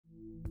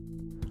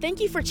Thank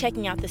you for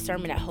checking out this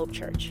sermon at Hope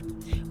Church.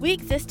 We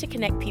exist to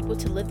connect people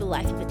to live the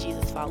life of a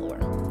Jesus follower.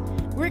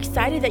 We're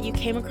excited that you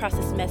came across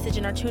this message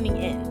and are tuning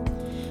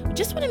in. We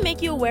just want to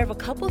make you aware of a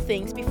couple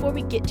things before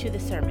we get to the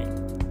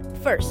sermon.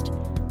 First,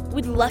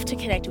 we'd love to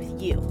connect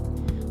with you.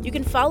 You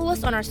can follow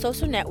us on our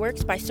social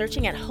networks by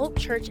searching at Hope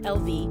Church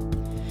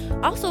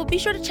LV. Also, be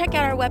sure to check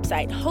out our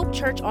website,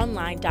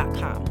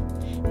 hopechurchonline.com.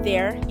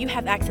 There, you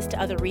have access to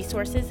other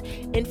resources,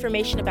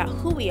 information about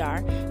who we are,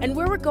 and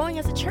where we're going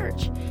as a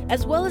church,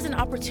 as well as an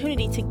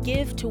opportunity to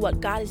give to what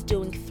God is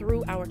doing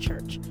through our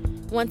church.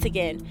 Once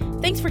again,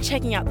 thanks for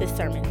checking out this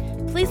sermon.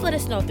 Please let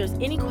us know if there's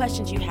any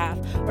questions you have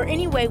or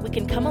any way we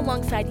can come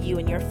alongside you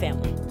and your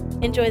family.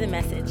 Enjoy the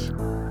message.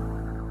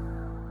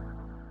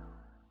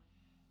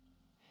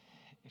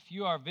 If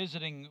you are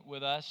visiting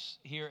with us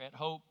here at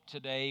Hope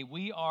today,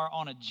 we are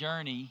on a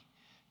journey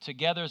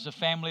together as a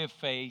family of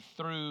faith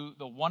through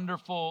the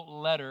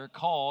wonderful letter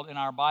called in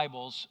our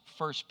Bibles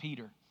 1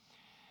 Peter.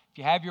 If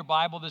you have your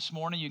Bible this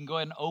morning, you can go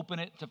ahead and open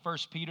it to 1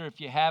 Peter. If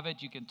you have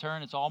it, you can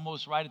turn. It's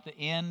almost right at the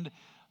end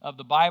of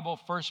the Bible,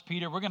 1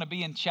 Peter. We're going to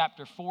be in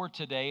chapter 4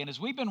 today. And as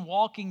we've been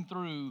walking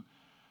through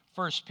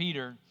 1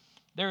 Peter,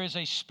 there is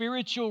a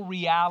spiritual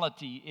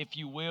reality, if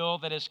you will,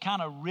 that has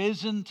kind of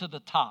risen to the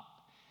top.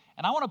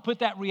 And I want to put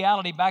that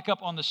reality back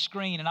up on the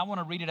screen, and I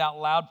want to read it out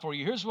loud for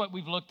you. Here's what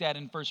we've looked at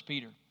in 1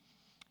 Peter.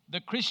 The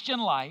Christian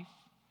life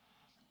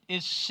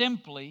is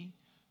simply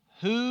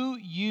who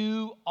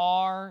you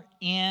are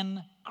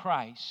in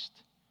Christ,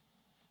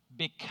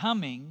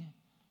 becoming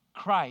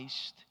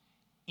Christ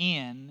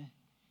in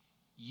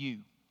you.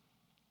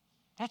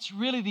 That's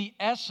really the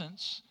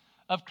essence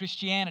of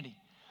Christianity.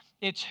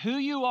 It's who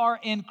you are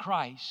in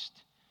Christ,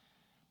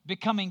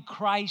 becoming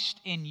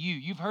Christ in you.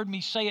 You've heard me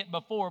say it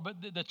before, but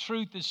the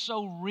truth is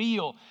so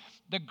real.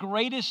 The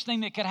greatest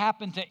thing that could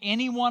happen to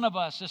any one of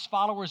us as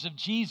followers of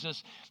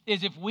Jesus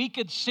is if we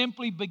could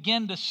simply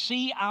begin to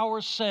see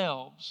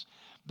ourselves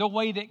the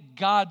way that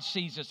God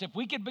sees us. If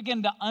we could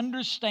begin to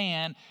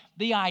understand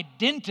the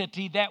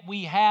identity that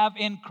we have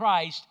in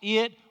Christ,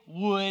 it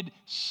would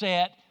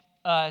set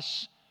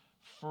us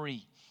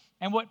free.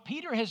 And what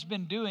Peter has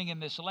been doing in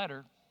this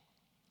letter,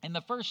 in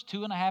the first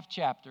 2.5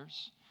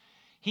 chapters,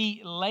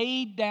 he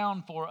laid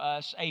down for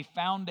us a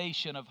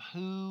foundation of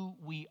who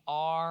we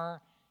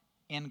are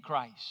in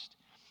Christ.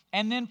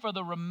 And then for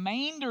the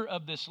remainder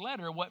of this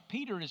letter, what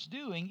Peter is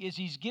doing is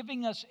he's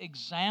giving us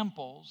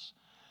examples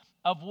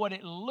of what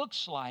it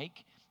looks like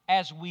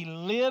as we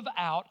live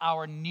out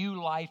our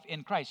new life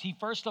in Christ. He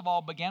first of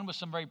all began with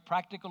some very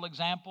practical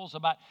examples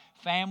about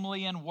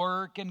family and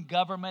work and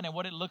government and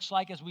what it looks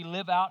like as we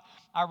live out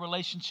our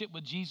relationship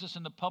with Jesus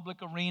in the public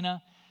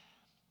arena.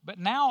 But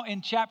now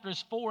in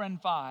chapters 4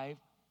 and 5,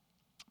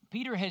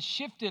 Peter has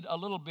shifted a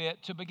little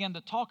bit to begin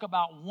to talk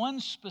about one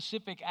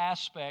specific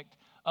aspect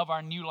of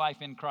our new life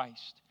in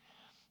Christ.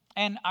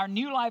 And our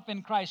new life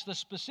in Christ, the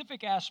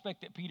specific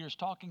aspect that Peter's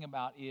talking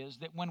about is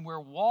that when we're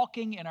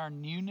walking in our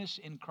newness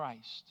in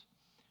Christ,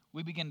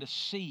 we begin to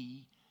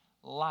see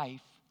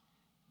life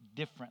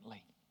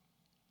differently.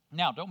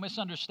 Now, don't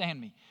misunderstand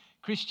me.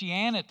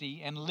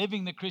 Christianity and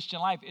living the Christian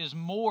life is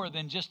more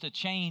than just a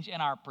change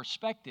in our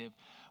perspective.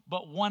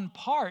 But one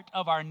part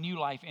of our new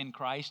life in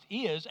Christ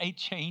is a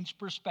changed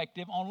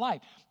perspective on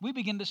life. We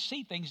begin to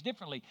see things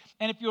differently.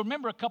 And if you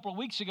remember a couple of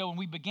weeks ago when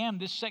we began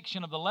this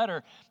section of the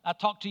letter, I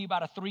talked to you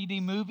about a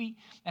 3D movie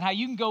and how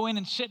you can go in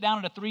and sit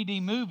down at a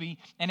 3D movie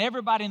and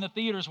everybody in the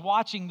theater is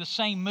watching the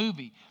same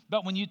movie.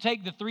 But when you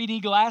take the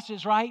 3D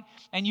glasses, right,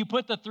 and you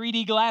put the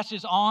 3D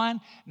glasses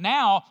on,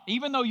 now,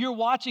 even though you're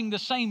watching the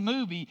same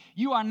movie,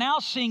 you are now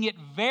seeing it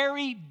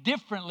very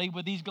differently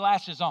with these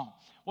glasses on.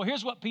 Well,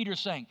 here's what Peter's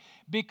saying.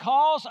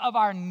 Because of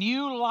our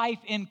new life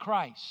in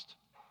Christ,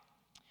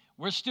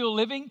 we're still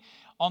living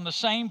on the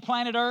same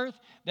planet Earth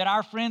that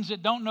our friends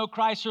that don't know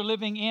Christ are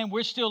living in.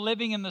 We're still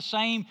living in the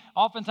same,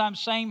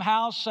 oftentimes same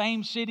house,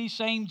 same city,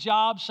 same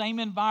job, same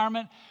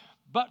environment.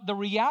 But the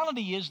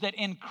reality is that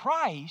in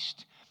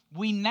Christ,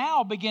 we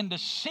now begin to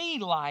see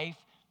life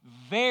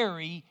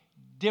very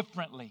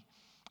differently.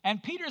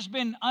 And Peter's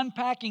been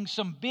unpacking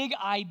some big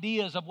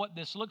ideas of what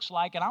this looks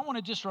like, and I want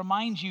to just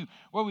remind you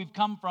where we've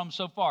come from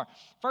so far.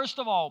 First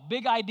of all,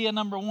 big idea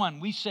number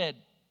one, we said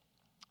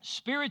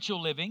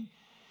spiritual living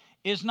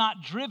is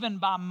not driven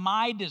by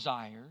my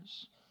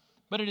desires,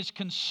 but it is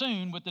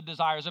consumed with the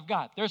desires of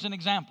God. There's an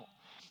example.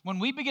 When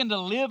we begin to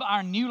live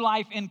our new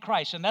life in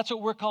Christ, and that's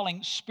what we're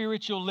calling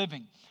spiritual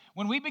living,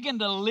 when we begin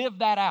to live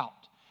that out,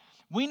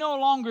 we no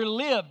longer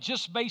live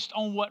just based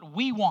on what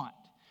we want.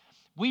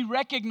 We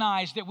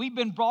recognize that we've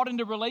been brought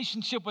into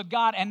relationship with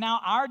God, and now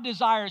our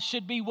desires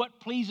should be what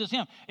pleases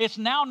Him. It's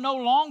now no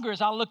longer,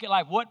 as I look at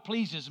life, what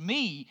pleases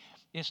me.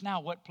 It's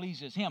now what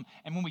pleases Him.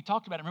 And when we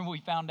talked about it, remember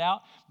we found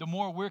out the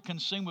more we're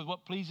consumed with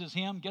what pleases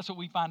Him, guess what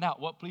we find out?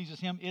 What pleases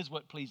Him is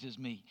what pleases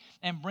me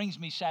and brings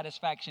me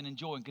satisfaction and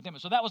joy and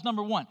contentment. So that was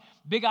number one.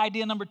 Big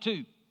idea number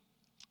two,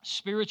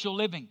 spiritual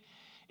living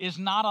is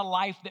not a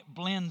life that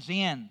blends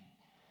in,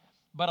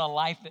 but a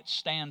life that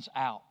stands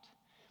out.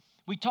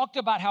 We talked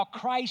about how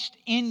Christ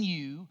in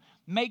you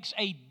makes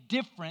a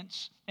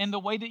difference in the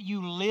way that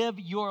you live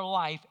your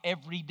life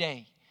every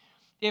day.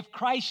 If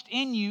Christ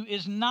in you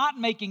is not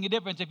making a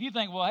difference, if you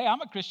think, well, hey, I'm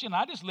a Christian,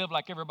 I just live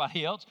like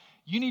everybody else,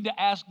 you need to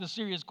ask the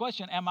serious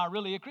question, am I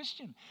really a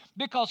Christian?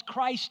 Because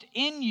Christ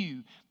in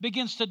you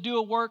begins to do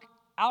a work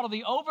out of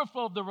the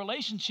overflow of the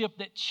relationship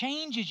that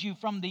changes you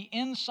from the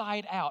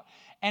inside out.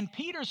 And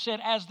Peter said,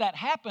 as that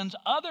happens,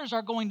 others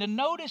are going to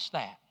notice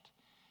that.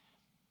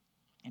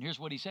 And here's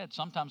what he said.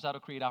 Sometimes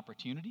that'll create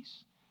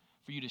opportunities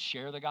for you to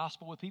share the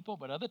gospel with people,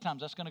 but other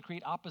times that's going to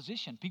create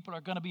opposition. People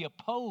are going to be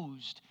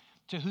opposed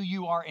to who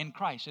you are in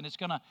Christ, and it's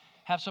going to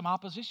have some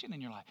opposition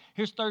in your life.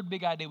 Here's third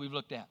big idea we've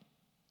looked at.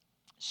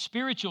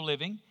 Spiritual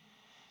living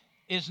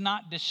is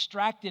not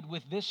distracted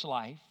with this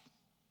life,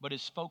 but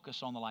is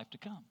focused on the life to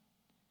come.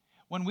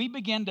 When we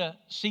begin to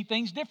see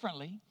things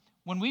differently,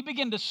 when we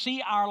begin to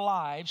see our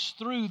lives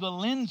through the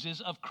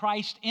lenses of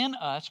Christ in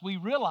us, we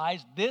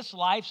realize this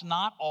life's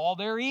not all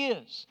there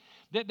is.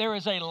 That there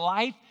is a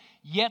life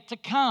yet to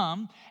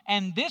come,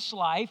 and this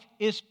life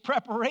is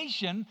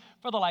preparation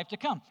for the life to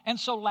come. And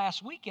so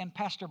last weekend,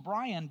 Pastor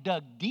Brian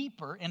dug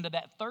deeper into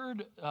that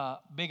third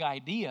big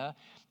idea,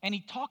 and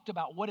he talked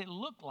about what it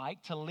looked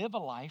like to live a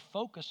life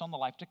focused on the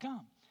life to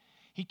come.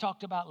 He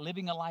talked about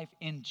living a life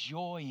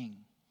enjoying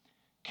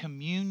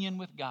communion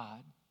with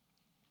God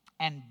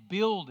and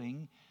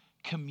building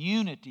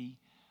community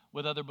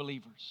with other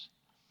believers.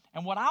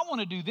 And what I want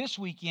to do this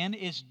weekend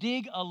is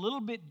dig a little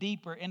bit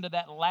deeper into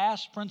that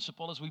last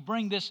principle as we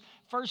bring this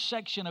first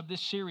section of this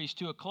series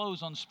to a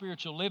close on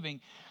spiritual living.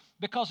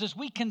 Because as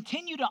we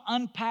continue to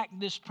unpack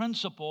this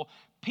principle,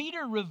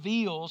 Peter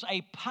reveals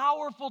a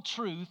powerful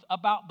truth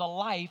about the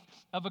life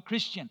of a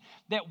Christian.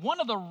 That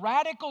one of the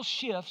radical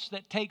shifts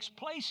that takes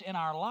place in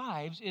our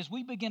lives is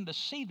we begin to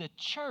see the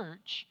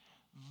church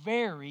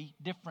very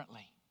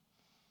differently.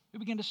 We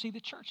begin to see the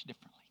church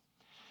differently.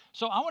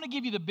 So I want to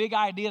give you the big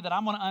idea that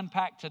I'm going to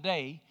unpack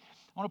today.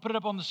 I want to put it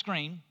up on the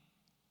screen.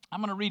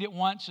 I'm going to read it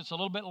once. It's a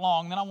little bit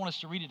long. Then I want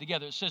us to read it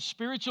together. It says,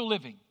 spiritual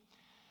living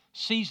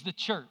sees the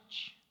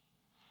church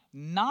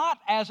not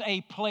as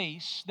a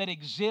place that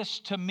exists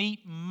to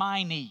meet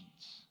my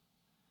needs,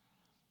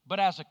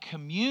 but as a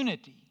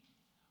community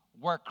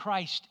where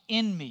Christ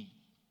in me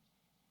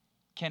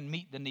can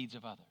meet the needs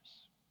of others.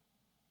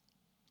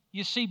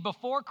 You see,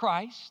 before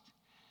Christ,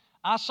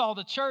 I saw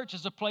the church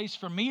as a place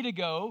for me to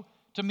go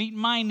to meet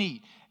my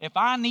need. If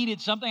I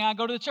needed something, I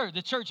go to the church.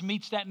 The church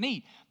meets that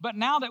need. But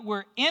now that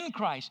we're in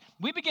Christ,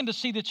 we begin to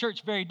see the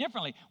church very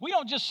differently. We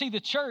don't just see the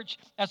church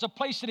as a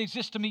place that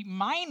exists to meet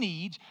my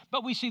needs,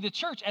 but we see the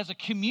church as a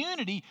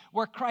community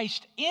where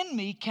Christ in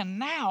me can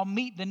now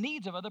meet the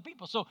needs of other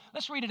people. So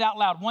let's read it out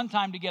loud one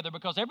time together,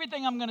 because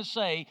everything I'm going to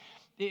say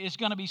is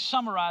going to be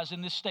summarized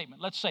in this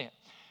statement. Let's say it.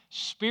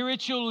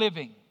 Spiritual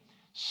living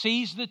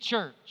sees the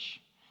church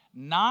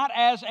not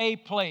as a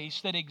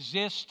place that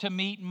exists to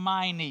meet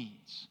my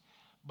needs,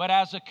 but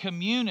as a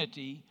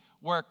community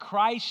where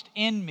Christ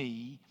in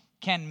me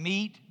can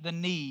meet the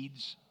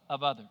needs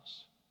of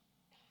others.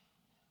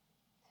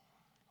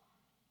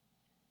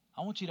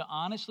 I want you to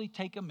honestly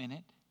take a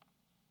minute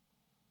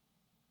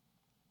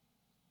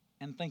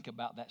and think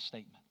about that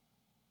statement.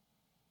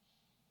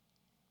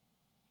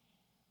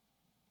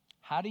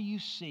 How do you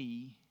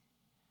see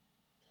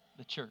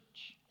the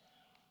church?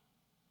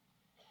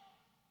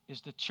 Is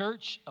the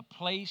church a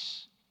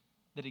place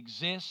that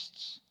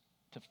exists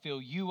to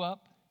fill you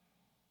up,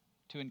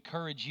 to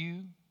encourage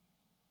you,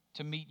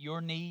 to meet your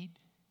need,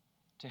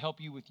 to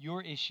help you with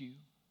your issue?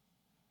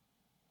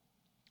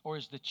 Or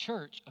is the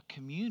church a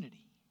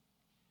community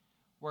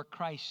where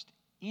Christ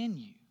in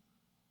you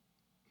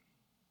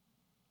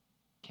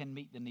can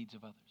meet the needs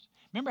of others?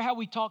 Remember how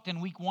we talked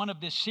in week 1 of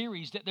this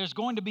series that there's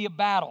going to be a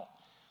battle.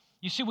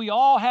 You see, we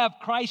all have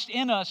Christ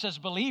in us as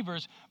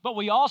believers, but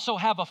we also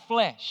have a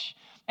flesh.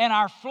 And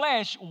our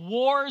flesh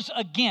wars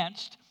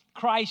against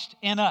Christ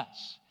in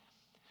us,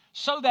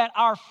 so that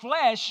our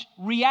flesh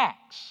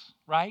reacts,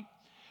 right?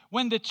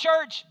 When the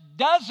church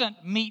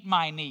doesn't meet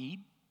my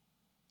need,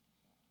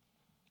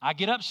 I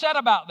get upset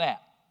about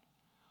that.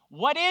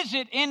 What is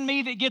it in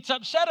me that gets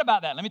upset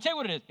about that? Let me tell you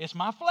what it is. It's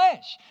my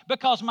flesh.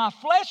 Because my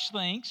flesh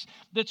thinks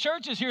the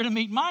church is here to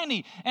meet my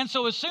need. And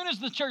so as soon as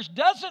the church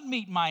doesn't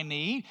meet my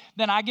need,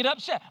 then I get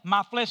upset.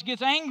 My flesh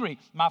gets angry.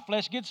 My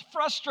flesh gets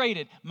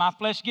frustrated. My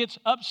flesh gets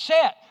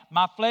upset.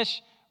 My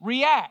flesh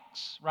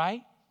reacts,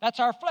 right? That's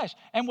our flesh.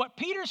 And what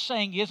Peter's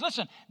saying is,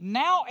 listen,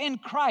 now in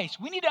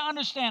Christ, we need to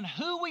understand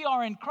who we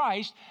are in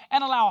Christ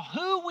and allow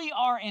who we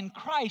are in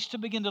Christ to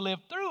begin to live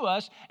through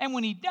us. And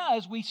when he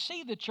does, we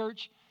see the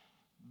church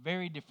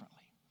very differently.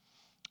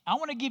 I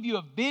want to give you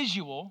a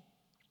visual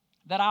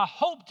that I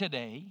hope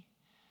today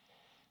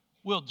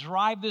will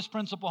drive this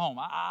principle home.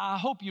 I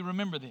hope you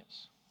remember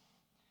this.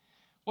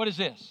 What is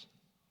this?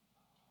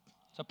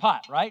 It's a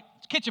pot, right?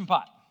 It's a kitchen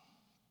pot.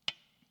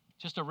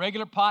 Just a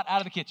regular pot out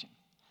of the kitchen.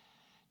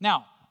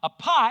 Now, a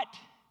pot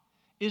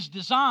is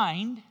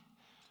designed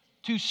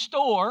to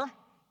store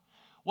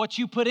what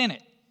you put in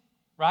it,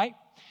 right?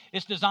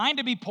 It's designed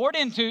to be poured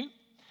into,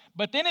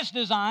 but then it's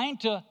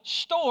designed to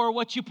store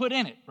what you put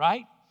in it,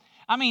 right?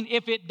 I mean,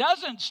 if it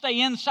doesn't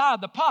stay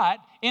inside the pot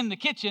in the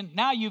kitchen,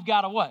 now you've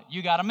got a what?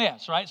 You got a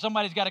mess, right?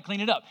 Somebody's got to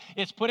clean it up.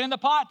 It's put in the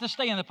pot to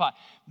stay in the pot.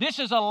 This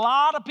is a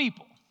lot of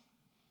people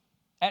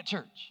at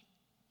church.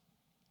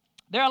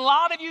 There are a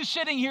lot of you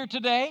sitting here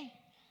today.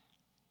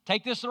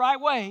 Take this the right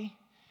way.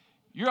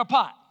 You're a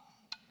pot.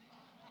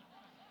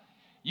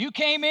 You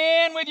came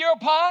in with your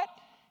pot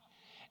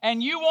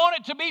and you want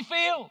it to be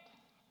filled.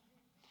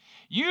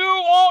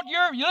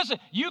 Listen,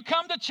 you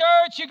come to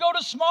church, you go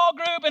to small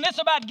group, and it's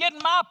about getting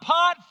my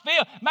pot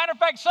filled. Matter of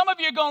fact, some of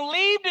you are going to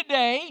leave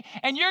today,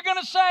 and you're going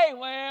to say,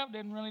 well, it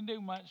didn't really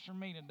do much for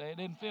me today. It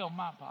didn't fill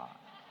my pot.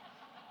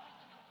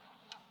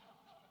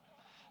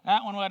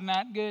 That one wasn't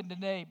that good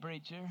today,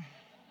 preacher.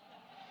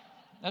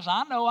 Listen,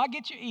 I know, I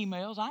get your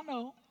emails, I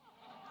know.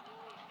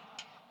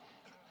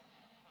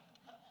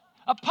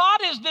 A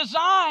pot is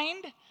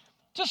designed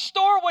to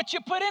store what you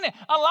put in it.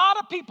 A lot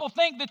of people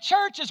think the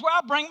church is where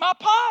I bring my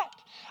pot.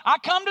 I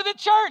come to the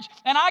church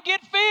and I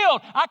get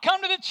filled. I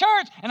come to the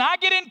church and I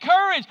get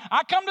encouraged.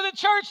 I come to the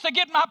church to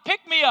get my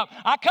pick-me-up.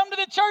 I come to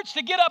the church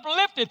to get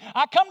uplifted.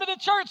 I come to the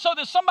church so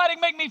that somebody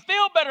can make me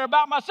feel better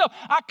about myself.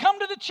 I come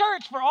to the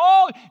church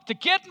to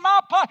get my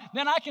pot.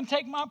 Then I can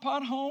take my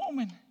pot home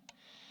and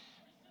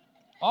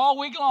all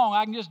week long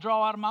I can just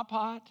draw out of my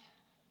pot.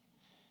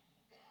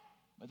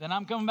 But then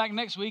I'm coming back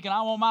next week and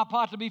I want my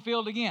pot to be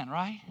filled again,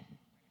 right?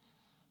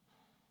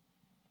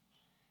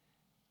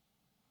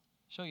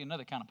 Show you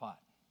another kind of pot.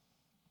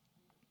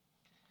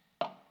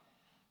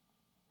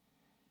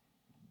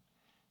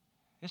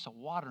 It's a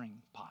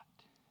watering pot.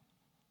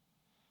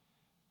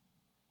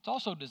 It's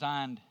also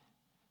designed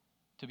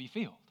to be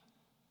filled.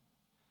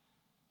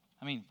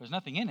 I mean, if there's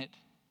nothing in it,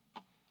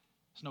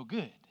 it's no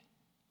good.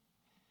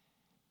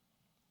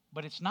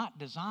 But it's not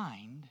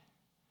designed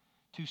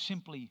to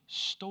simply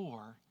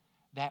store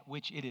that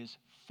which it is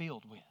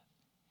filled with.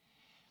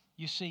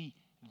 You see,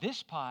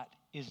 this pot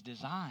is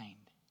designed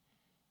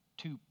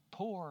to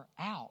pour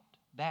out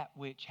that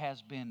which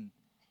has been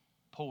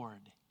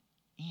poured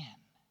in.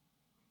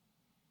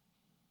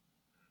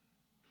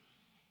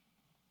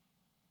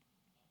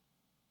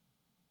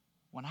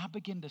 When I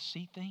begin to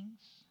see things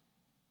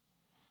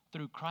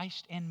through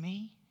Christ in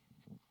me,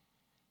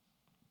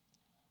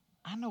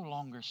 I no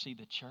longer see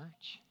the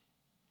church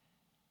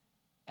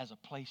as a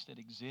place that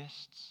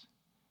exists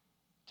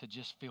to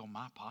just fill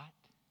my pot.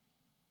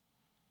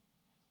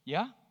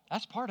 Yeah,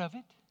 that's part of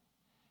it.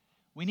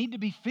 We need to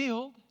be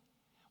filled.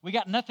 We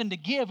got nothing to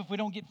give if we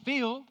don't get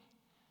filled.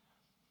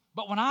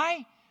 But when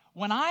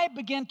I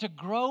begin to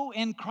grow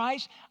in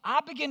Christ,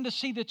 I begin to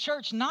see the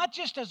church not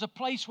just as a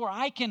place where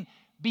I can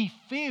be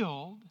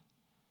filled,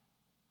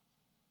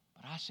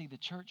 but I see the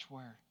church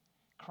where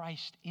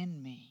Christ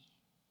in me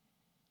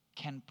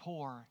can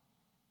pour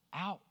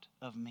out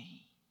of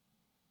me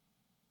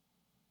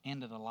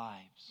into the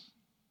lives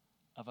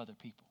of other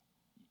people.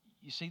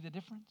 You see the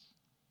difference?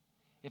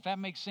 If that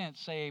makes sense,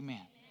 say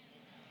amen.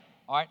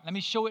 All right, let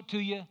me show it to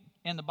you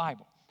in the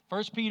Bible.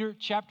 1 Peter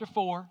chapter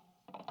 4,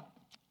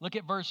 look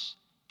at verse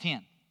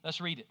 10.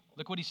 Let's read it.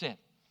 Look what he said.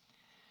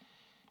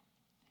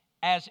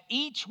 As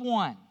each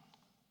one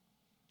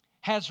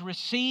has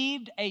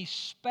received a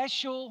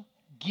special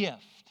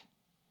gift,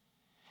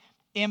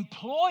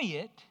 employ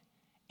it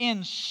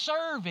in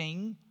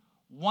serving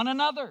one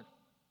another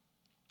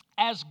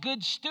as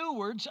good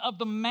stewards of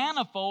the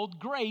manifold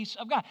grace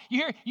of God.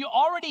 You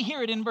already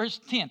hear it in verse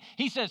 10.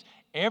 He says,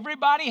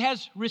 everybody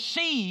has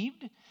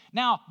received.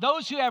 Now,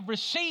 those who have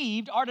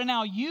received are to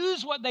now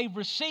use what they've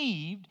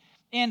received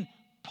in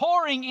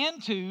pouring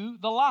into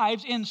the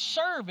lives in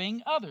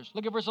serving others.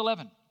 Look at verse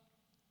 11.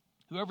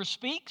 Whoever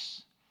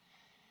speaks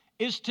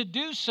is to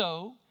do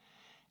so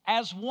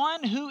as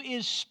one who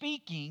is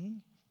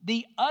speaking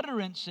the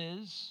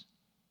utterances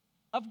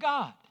of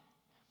God.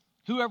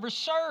 Whoever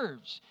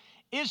serves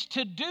is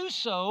to do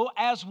so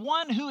as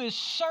one who is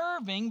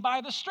serving by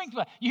the strength of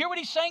God. You hear what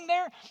he's saying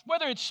there?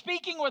 Whether it's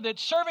speaking, whether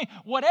it's serving,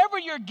 whatever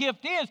your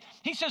gift is,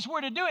 he says we're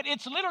to do it.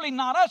 It's literally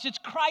not us, it's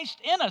Christ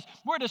in us.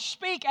 We're to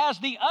speak as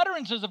the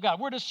utterances of God.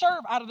 We're to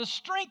serve out of the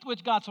strength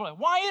which God's provided.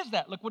 Why is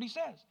that? Look what he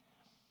says.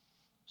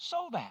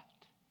 So that.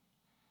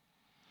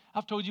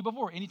 I've told you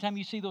before, anytime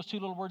you see those two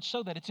little words,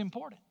 so that, it's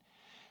important.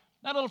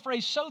 That little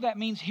phrase, so that,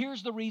 means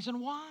here's the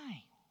reason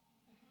why.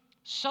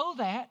 So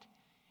that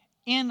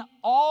in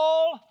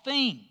all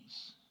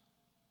things,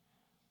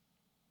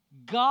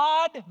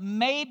 God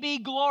may be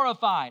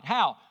glorified.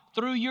 How?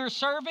 Through your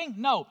serving?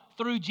 No,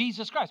 through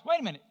Jesus Christ. Wait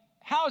a minute.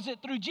 How is it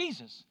through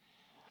Jesus?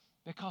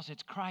 Because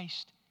it's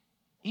Christ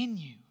in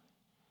you,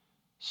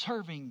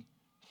 serving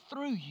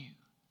through you,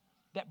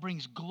 that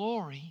brings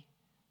glory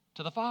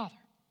to the Father.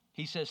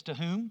 He says, to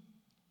whom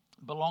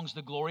belongs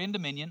the glory and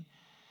dominion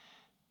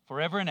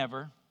forever and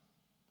ever.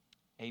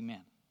 Amen.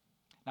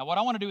 Now, what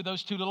I want to do with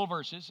those two little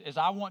verses is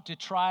I want to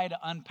try to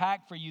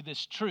unpack for you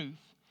this truth.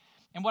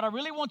 And what I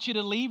really want you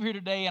to leave here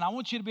today, and I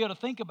want you to be able to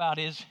think about,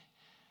 is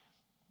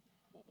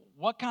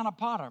what kind of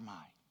pot am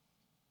I?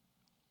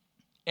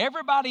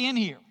 Everybody in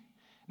here.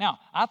 Now,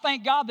 I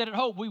thank God that at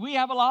Hope we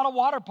have a lot of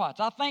water pots.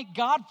 I thank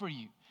God for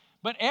you.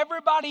 But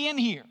everybody in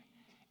here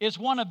is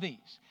one of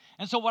these.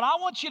 And so what I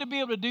want you to be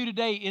able to do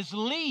today is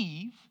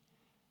leave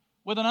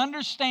with an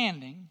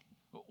understanding,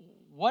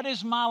 what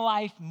does my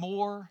life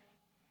more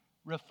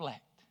reflect?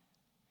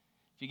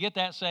 If you get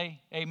that,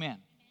 say amen.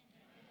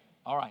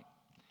 All right.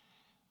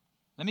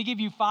 Let me give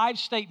you 5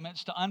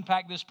 statements to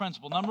unpack this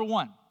principle. Number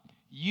 1,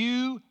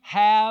 you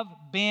have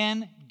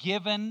been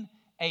given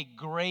a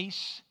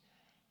grace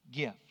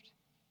gift.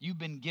 You've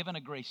been given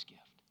a grace gift.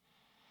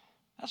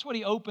 That's what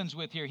he opens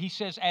with here. He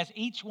says, as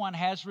each one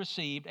has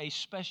received a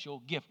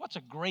special gift. What's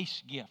a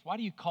grace gift? Why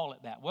do you call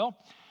it that? Well,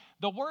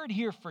 the word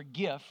here for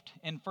gift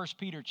in 1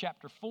 Peter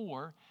chapter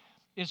 4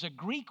 is a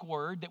Greek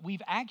word that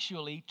we've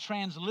actually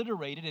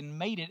transliterated and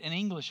made it an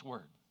English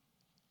word.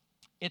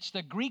 It's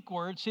the Greek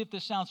word, see if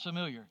this sounds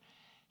familiar,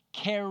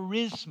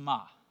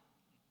 charisma.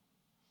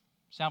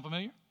 Sound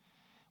familiar?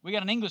 We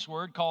got an English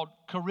word called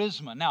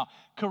charisma. Now,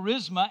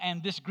 charisma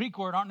and this Greek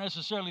word aren't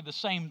necessarily the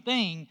same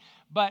thing,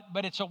 but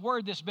it's a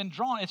word that's been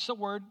drawn. It's the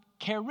word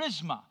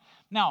charisma.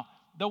 Now,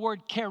 the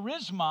word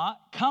charisma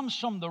comes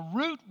from the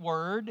root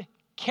word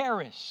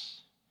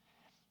charis.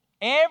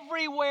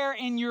 Everywhere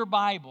in your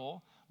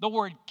Bible, the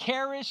word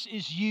charis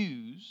is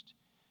used.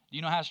 Do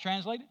you know how it's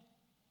translated?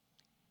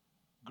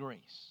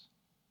 Grace.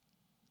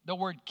 The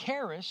word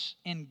charis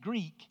in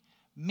Greek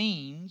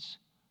means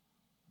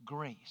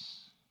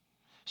grace.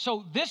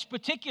 So this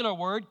particular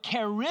word,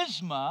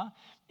 charisma,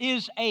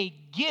 is a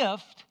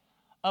gift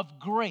of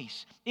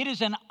grace. It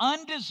is an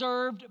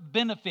undeserved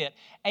benefit,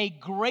 a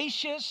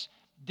gracious,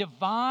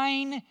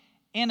 divine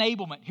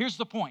enablement. Here's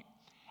the point.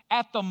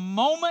 At the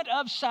moment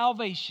of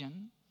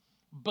salvation,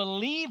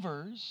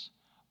 believers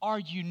are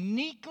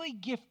uniquely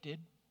gifted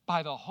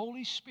by the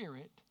Holy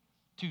Spirit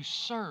to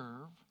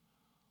serve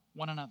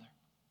one another.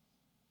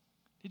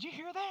 Did you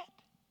hear that?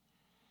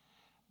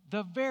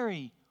 The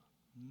very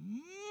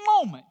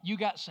moment you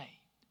got saved,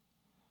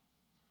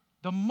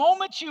 the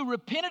moment you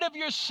repented of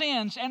your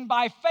sins and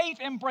by faith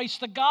embraced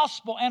the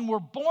gospel and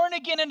were born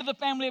again into the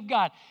family of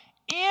God,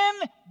 in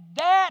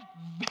that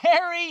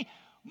very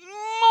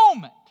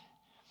moment,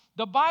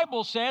 the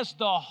Bible says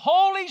the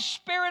Holy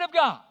Spirit of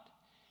God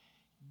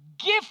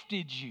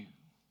gifted you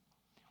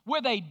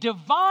with a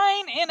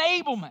divine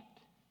enablement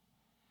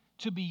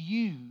to be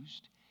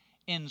used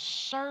in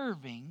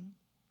serving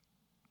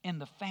in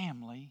the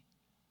family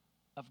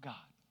of God.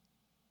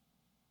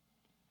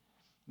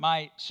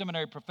 My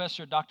seminary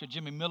professor, Dr.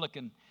 Jimmy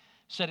Milliken,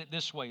 said it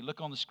this way. Look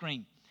on the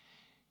screen.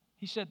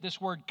 He said this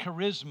word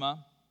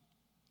charisma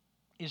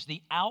is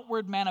the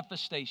outward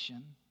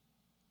manifestation,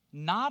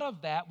 not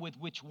of that with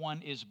which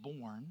one is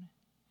born,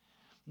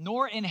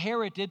 nor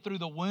inherited through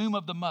the womb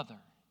of the mother,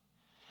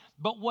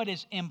 but what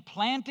is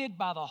implanted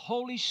by the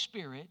Holy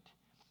Spirit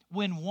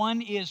when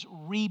one is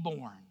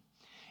reborn.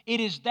 It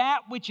is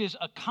that which is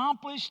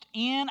accomplished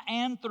in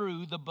and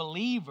through the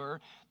believer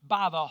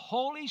by the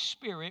Holy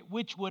Spirit,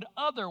 which would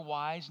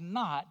otherwise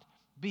not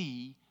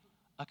be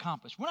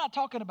accomplished. We're not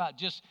talking about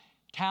just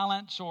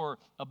talents or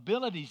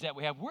abilities that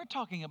we have. We're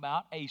talking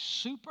about a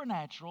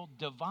supernatural,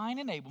 divine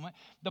enablement.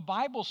 The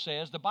Bible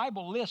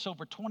lists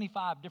over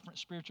 25 different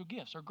spiritual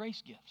gifts or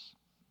grace gifts.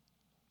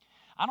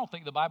 I don't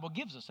think the Bible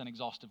gives us an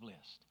exhaustive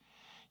list.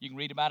 You can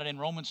read about it in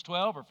Romans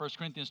 12 or 1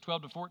 Corinthians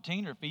 12 to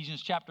 14 or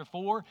Ephesians chapter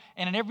 4.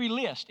 And in every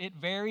list, it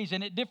varies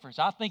and it differs.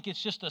 I think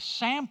it's just a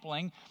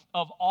sampling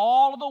of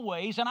all of the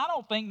ways. And I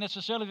don't think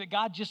necessarily that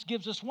God just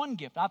gives us one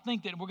gift. I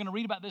think that we're going to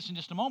read about this in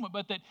just a moment,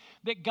 but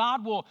that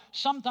God will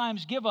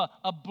sometimes give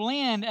a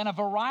blend and a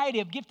variety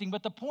of gifting.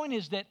 But the point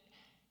is that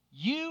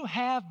you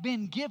have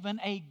been given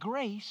a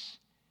grace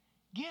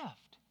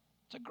gift.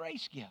 It's a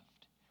grace gift.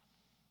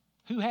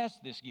 Who has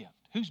this gift?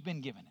 Who's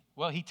been given it?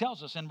 Well, he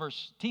tells us in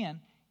verse 10,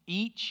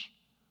 each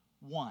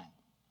one.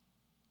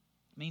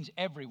 It means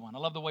everyone. I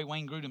love the way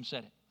Wayne Grudem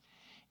said it.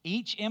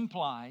 Each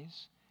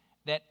implies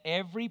that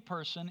every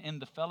person in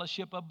the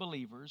fellowship of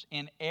believers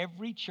in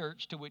every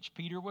church to which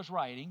Peter was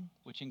writing,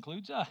 which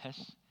includes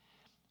us,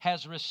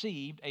 has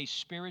received a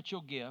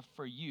spiritual gift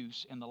for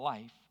use in the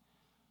life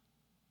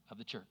of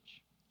the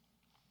church.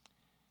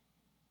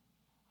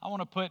 I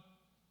want to put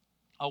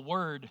a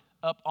word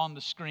up on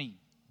the screen.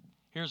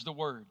 Here's the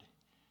word,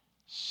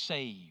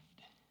 saved.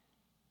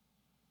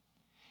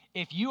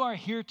 If you are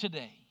here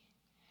today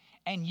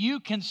and you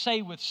can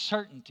say with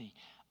certainty,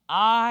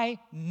 I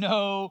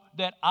know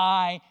that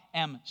I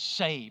am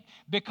saved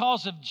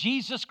because of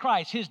Jesus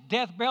Christ, His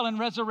death, burial, and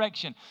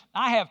resurrection.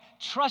 I have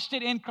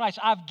trusted in Christ.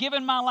 I've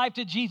given my life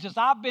to Jesus.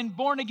 I've been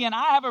born again.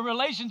 I have a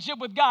relationship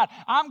with God.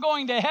 I'm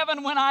going to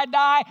heaven when I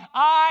die.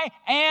 I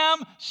am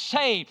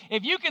saved.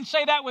 If you can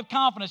say that with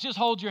confidence, just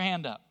hold your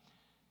hand up.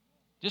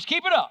 Just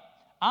keep it up.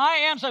 I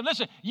am saved.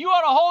 Listen, you ought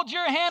to hold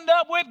your hand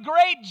up with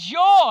great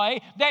joy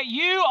that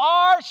you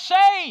are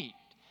saved.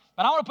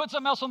 But I want to put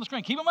something else on the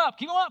screen. Keep them up,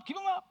 keep them up, keep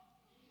them up.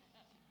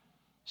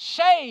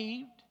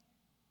 Saved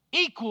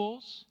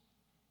equals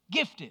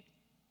gifted.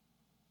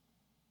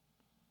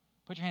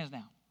 Put your hands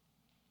down.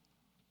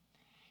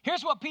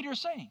 Here's what Peter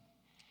is saying.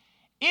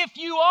 If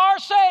you are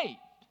saved,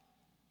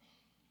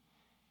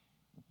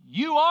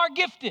 you are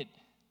gifted.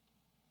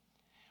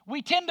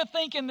 We tend to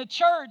think in the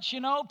church,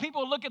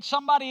 people look at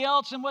somebody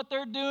else and what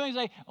they're doing and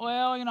say,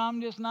 well,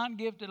 I'm just not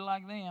gifted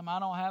like them. I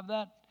don't have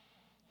that.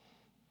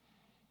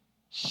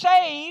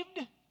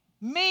 Saved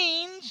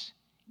means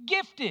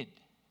gifted.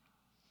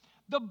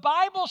 The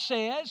Bible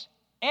says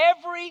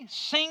every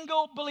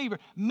single believer,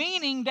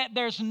 meaning that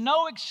there's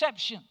no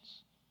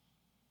exceptions.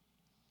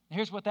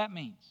 Here's what that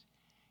means.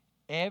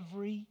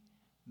 Every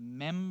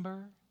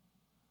member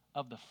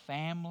of the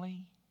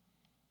family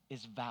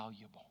is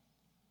valuable.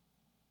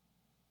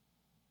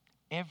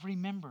 Every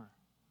member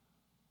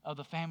of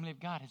the family of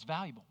God is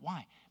valuable.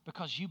 Why?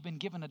 Because you've been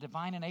given a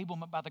divine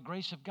enablement by the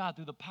grace of God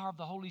through the power of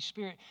the Holy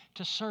Spirit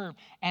to serve,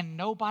 and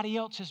nobody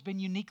else has been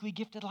uniquely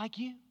gifted like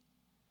you.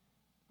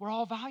 We're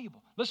all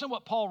valuable. Listen to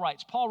what Paul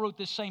writes. Paul wrote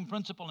this same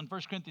principle in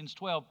 1 Corinthians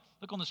 12.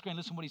 Look on the screen.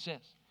 Listen to what he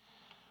says.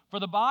 For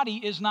the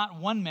body is not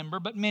one member,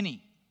 but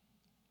many.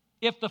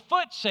 If the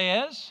foot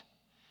says,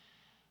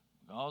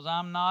 because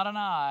I'm not an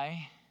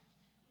eye,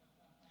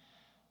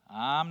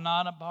 I'm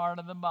not a part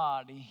of the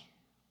body,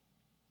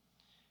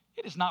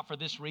 it is not for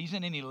this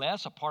reason any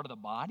less a part of the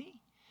body.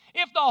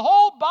 If the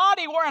whole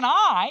body were an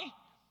eye,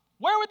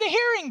 where would the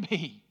hearing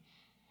be?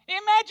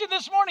 Imagine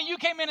this morning you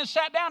came in and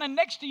sat down and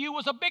next to you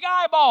was a big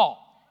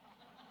eyeball.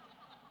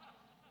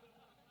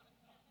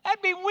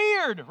 That'd be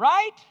weird,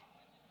 right?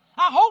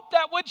 I hope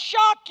that would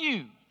shock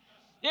you.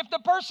 If the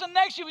person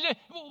next to you was,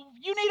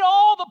 you need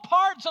all the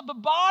parts of the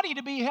body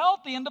to be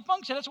healthy and to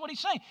function. That's what he's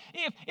saying.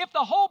 If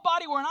the whole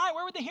body were an eye,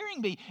 where would the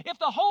hearing be? If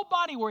the whole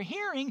body were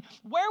hearing,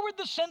 where would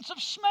the sense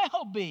of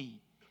smell be?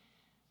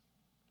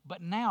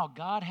 But now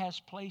God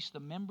has placed the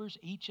members,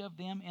 each of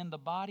them in the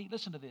body,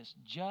 listen to this,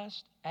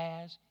 just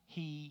as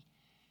He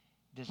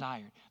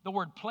desired. The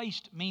word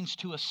placed means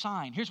to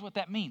assign. Here's what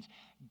that means.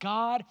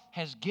 God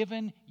has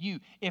given you.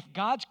 If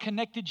God's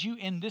connected you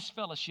in this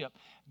fellowship,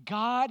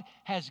 God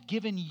has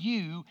given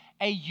you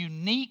a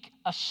unique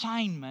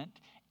assignment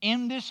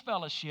in this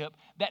fellowship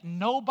that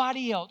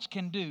nobody else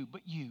can do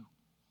but you.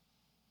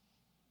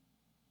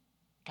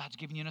 God's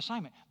given you an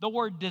assignment. The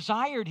word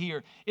desired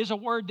here is a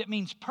word that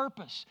means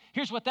purpose.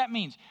 Here's what that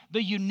means.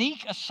 The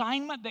unique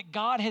assignment that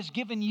God has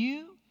given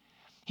you,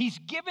 He's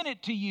given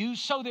it to you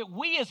so that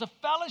we as a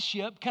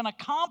fellowship can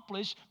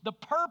accomplish the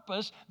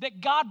purpose that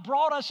God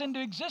brought us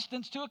into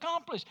existence to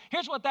accomplish.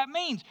 Here's what that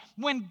means.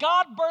 When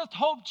God birthed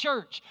Hope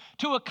Church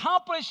to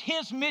accomplish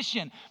His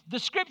mission, the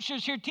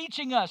Scriptures here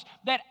teaching us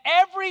that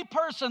every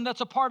person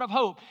that's a part of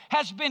Hope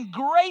has been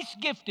grace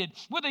gifted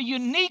with a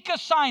unique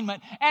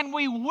assignment, and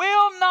we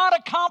will not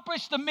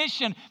accomplish the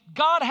mission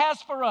God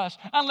has for us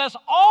unless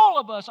all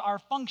of us are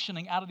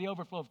functioning out of the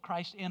overflow of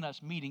Christ in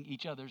us, meeting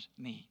each other's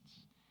needs.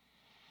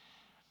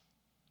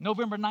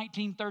 November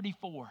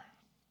 1934.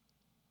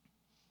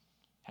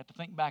 Had to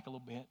think back a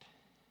little bit.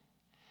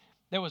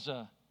 There was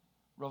a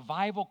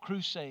revival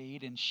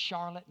crusade in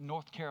Charlotte,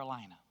 North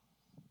Carolina.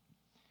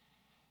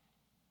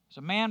 There's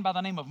a man by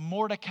the name of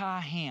Mordecai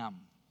Ham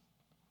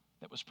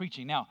that was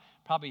preaching. Now,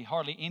 probably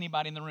hardly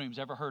anybody in the room has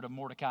ever heard of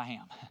Mordecai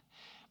Ham.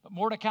 But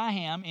Mordecai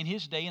Ham, in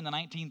his day in the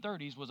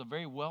 1930s, was a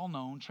very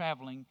well-known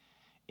traveling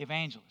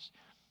evangelist.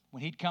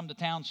 When he'd come to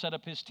town, set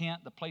up his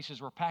tent, the places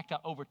were packed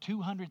out. Over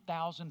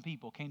 200,000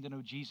 people came to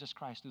know Jesus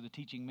Christ through the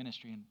teaching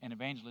ministry and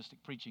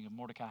evangelistic preaching of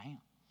Mordecai Ham.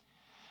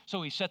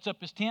 So he sets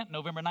up his tent,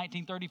 November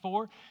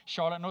 1934,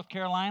 Charlotte, North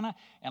Carolina,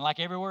 and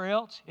like everywhere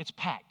else, it's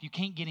packed. You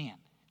can't get in.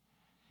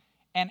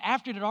 And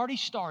after it had already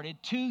started,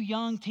 two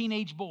young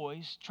teenage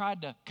boys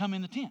tried to come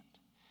in the tent.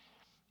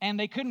 And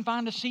they couldn't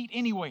find a seat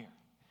anywhere.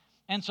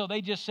 And so they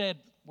just said,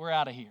 we're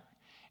out of here.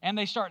 And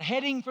they start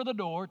heading for the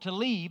door to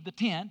leave the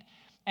tent.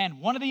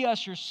 And one of the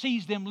ushers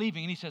sees them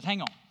leaving, and he says,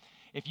 hang on.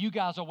 If you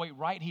guys will wait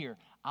right here,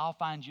 I'll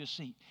find you a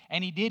seat.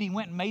 And he did. He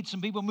went and made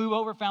some people move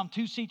over, found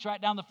two seats right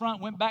down the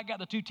front, went back, got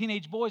the two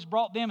teenage boys,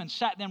 brought them, and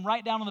sat them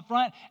right down in the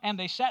front. And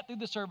they sat through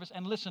the service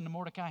and listened to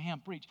Mordecai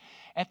Ham preach.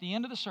 At the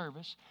end of the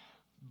service,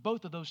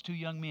 both of those two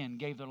young men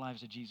gave their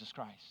lives to Jesus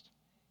Christ.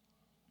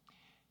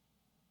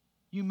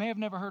 You may have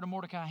never heard of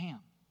Mordecai Ham,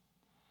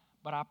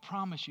 but I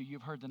promise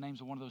you've heard the names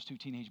of one of those two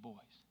teenage boys,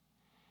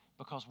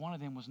 because one of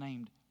them was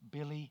named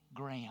Billy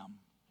Graham.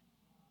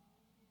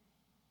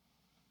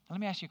 Let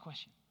me ask you a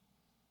question.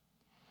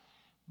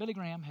 Billy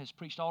Graham has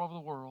preached all over the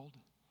world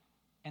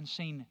and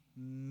seen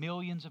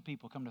millions of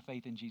people come to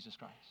faith in Jesus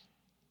Christ.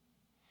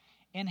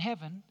 In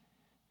heaven,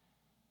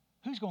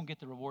 who's going to get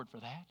the reward for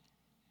that?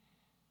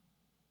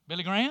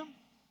 Billy Graham?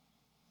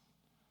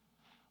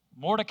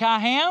 Mordecai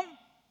Ham?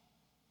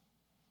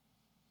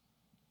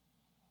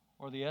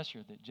 Or the usher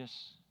that just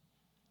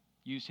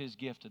used his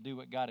gift to do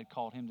what God had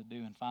called him to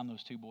do and find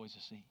those two boys to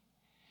see?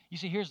 You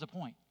see, here's the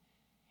point.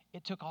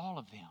 It took all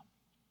of them.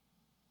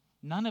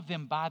 None of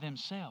them by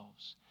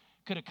themselves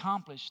could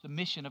accomplish the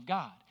mission of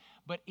God.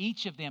 But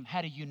each of them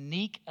had a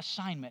unique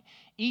assignment.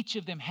 Each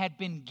of them had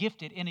been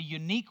gifted in a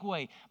unique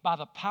way by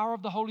the power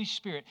of the Holy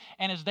Spirit.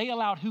 And as they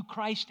allowed who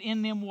Christ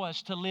in them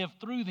was to live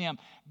through them,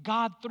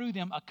 God through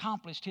them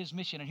accomplished His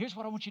mission. And here's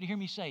what I want you to hear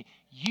me say.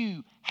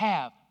 You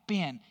have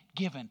been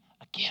given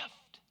a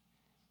gift.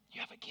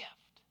 You have a gift.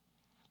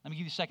 Let me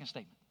give you a second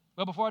statement.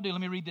 Well, before I do, let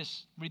me read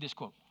this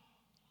quote.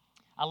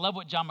 I love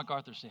what John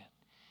MacArthur said.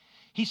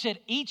 He said,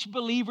 each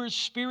believer's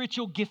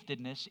spiritual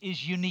giftedness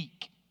is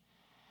unique,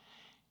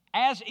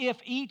 as if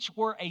each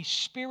were a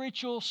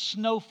spiritual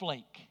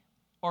snowflake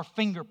or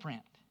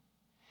fingerprint.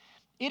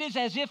 It is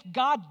as if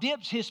God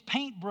dips his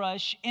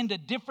paintbrush into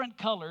different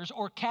colors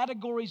or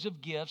categories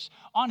of gifts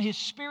on his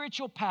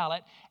spiritual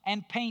palette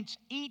and paints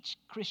each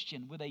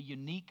Christian with a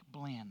unique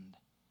blend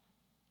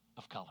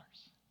of colors.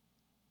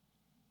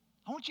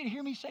 I want you to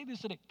hear me say this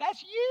today.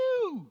 That's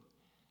you.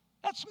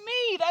 That's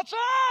me. That's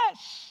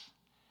us.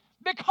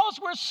 Because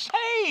we're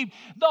saved.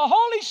 The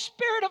Holy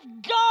Spirit of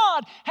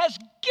God has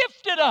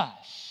gifted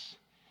us.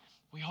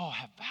 We all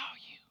have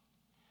value.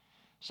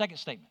 Second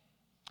statement.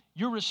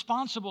 You're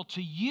responsible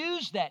to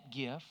use that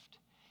gift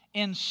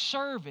in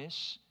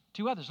service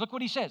to others. Look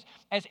what he says.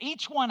 As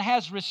each one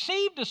has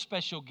received a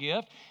special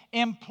gift,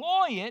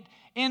 employ it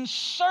in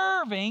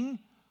serving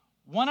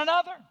one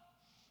another.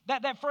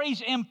 That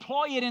phrase,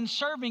 employ it in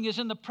serving, is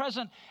in the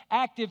present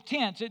active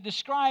tense. It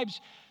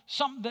describes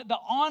the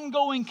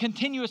ongoing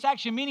continuous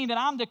action, meaning that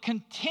I'm to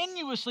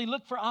continuously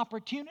look for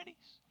opportunities.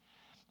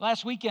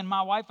 Last weekend,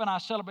 my wife and I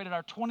celebrated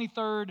our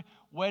 23rd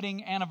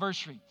wedding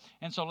anniversary.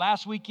 And so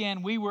last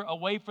weekend, we were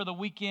away for the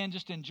weekend,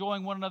 just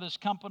enjoying one another's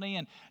company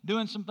and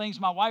doing some things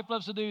my wife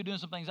loves to do, doing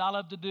some things I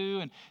love to do,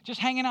 and just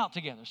hanging out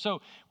together.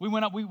 So we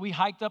went up, we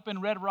hiked up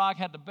in Red Rock,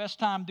 had the best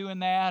time doing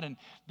that. And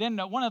then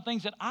one of the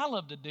things that I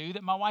love to do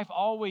that my wife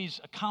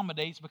always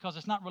accommodates, because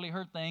it's not really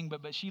her thing,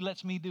 but she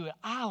lets me do it.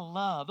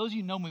 Those of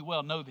you who know me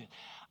well know this.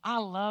 I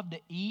love to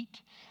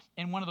eat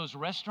in one of those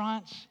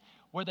restaurants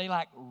where they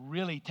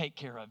really take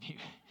care of you.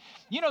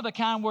 You know, the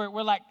kind where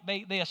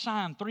they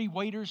assign 3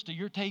 waiters to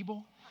your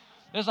table.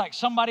 There's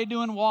somebody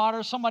doing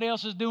water, somebody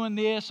else is doing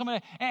this,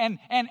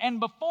 and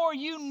before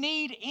you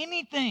need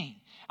anything,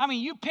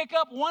 you pick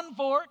up one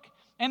fork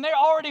and they're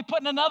already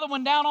putting another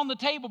one down on the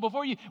table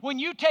when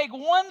you take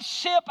one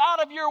sip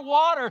out of your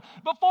water,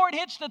 before it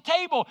hits the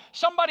table,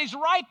 somebody's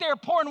right there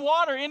pouring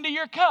water into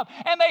your cup.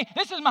 And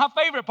this is my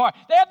favorite part.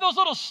 They have those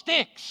little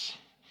sticks.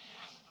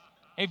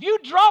 If you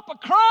drop a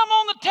crumb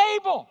on the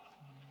table,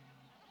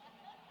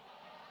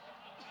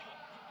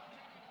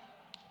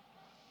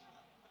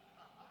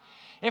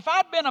 if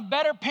I'd been a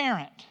better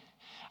parent,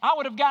 I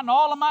would have gotten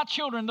all of my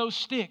children those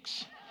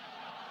sticks.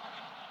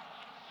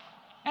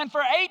 And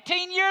for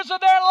 18 years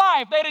of their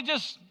life, they'd have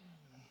just,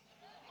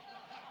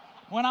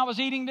 when I was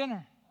eating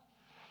dinner.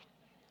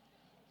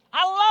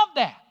 I love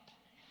that.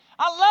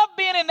 I love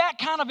being in that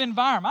kind of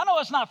environment. I know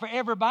it's not for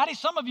everybody.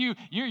 Some of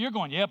you're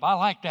going, yep, I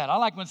like that. I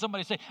like when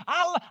somebody say,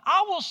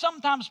 I will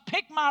sometimes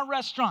pick my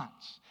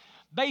restaurants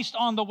based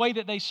on the way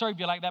that they serve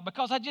you like that,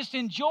 because I just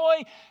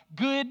enjoy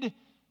good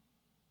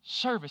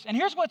service. And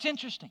here's what's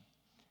interesting.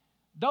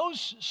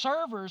 Those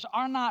servers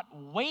are not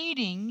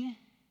waiting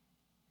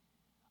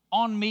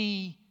on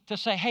me to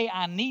say, hey,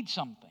 I need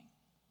something,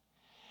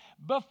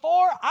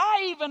 before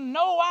I even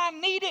know I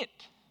need it.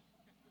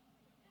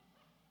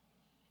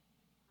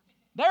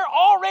 They're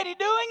already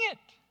doing it.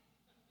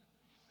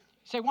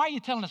 You say, why are you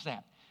telling us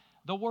that?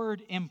 The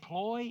word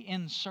employ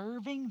in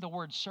serving, the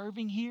word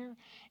serving here,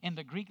 in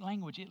the Greek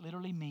language, it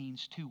literally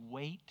means to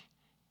wait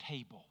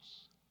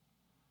tables.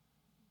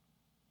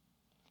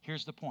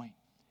 Here's the point.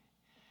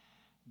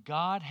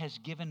 God has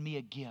given me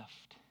a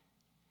gift,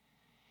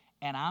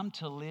 and I'm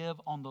to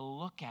live on the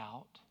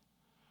lookout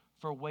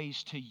for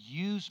ways to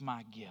use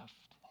my gift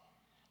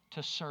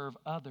to serve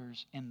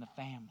others in the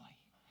family.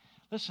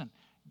 Listen,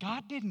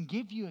 God didn't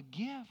give you a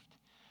gift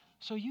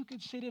so you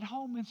could sit at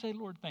home and say,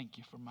 Lord, thank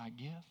you for my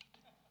gift.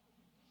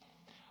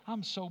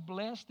 I'm so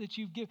blessed that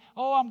you've given.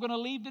 Oh, I'm going to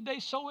leave today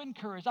so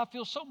encouraged. I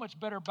feel so much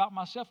better about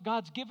myself.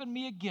 God's given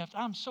me a gift.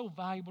 I'm so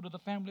valuable to the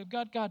family of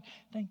God. God,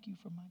 thank you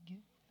for my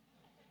gift.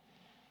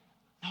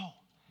 No,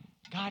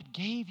 God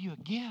gave you a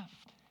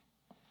gift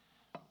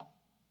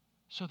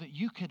so that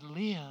you could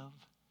live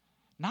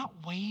not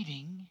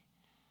waiting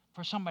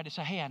for somebody to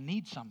say, hey, I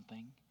need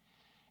something.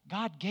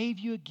 God gave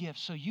you a gift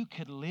so you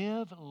could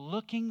live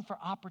looking for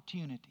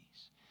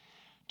opportunities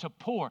to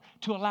pour,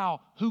 to allow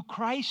who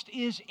Christ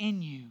is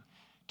in you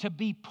to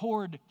be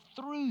poured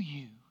through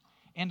you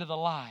into the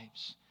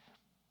lives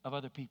of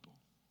other people.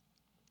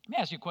 Let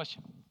me ask you a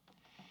question.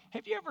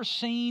 Have you ever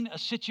seen a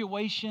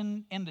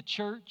situation in the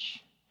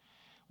church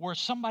where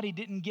somebody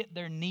didn't get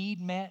their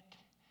need met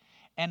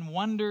and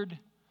wondered,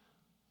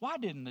 why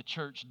didn't the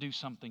church do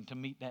something to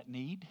meet that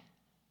need?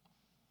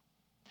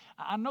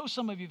 I know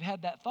some of you have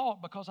had that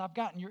thought because I've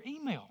gotten your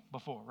email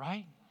before,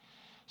 right?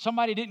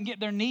 Somebody didn't get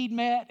their need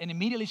met, and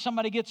immediately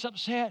somebody gets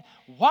upset.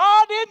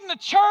 Why didn't the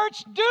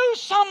church do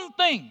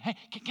something? Hey,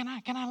 can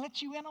I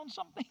let you in on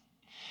something?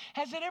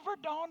 Has it ever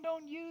dawned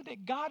on you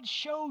that God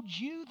showed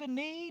you the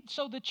need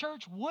so the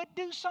church would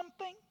do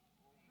something?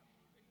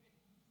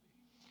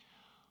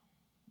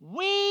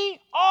 We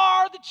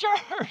are the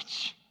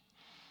church.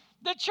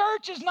 The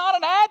church is not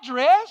an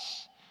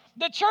address.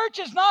 The church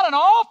is not an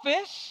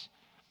office.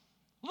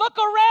 Look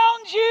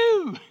around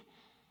you.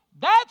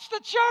 That's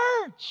the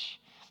church.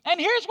 And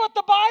here's what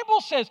the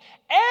Bible says.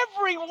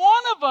 Every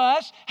one of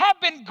us have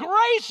been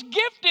grace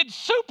gifted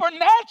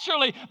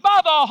supernaturally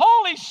by the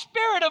Holy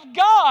Spirit of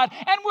God.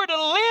 And we're to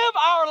live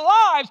our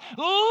lives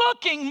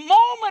looking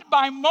moment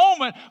by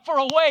moment for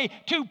a way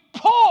to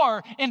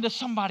pour into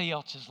somebody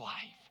else's life.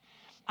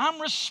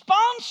 I'm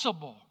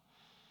responsible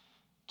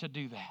to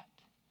do that.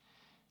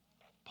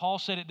 Paul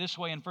said it this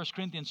way in 1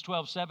 Corinthians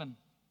 12:7.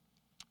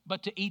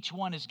 But to each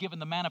one is given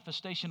the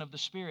manifestation of the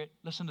Spirit,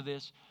 listen to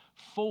this,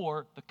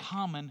 for the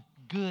common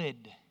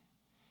good.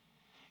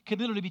 Could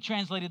literally be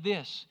translated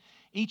this.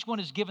 Each one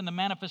is given the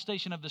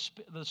manifestation of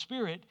the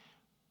Spirit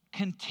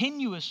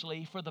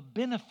continuously for the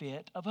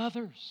benefit of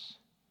others.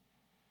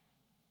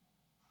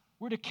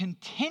 We're to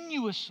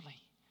continuously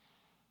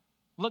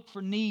look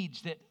for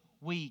needs that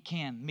we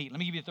can meet. Let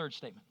me give you a third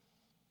statement.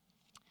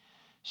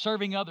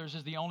 Serving others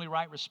is the only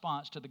right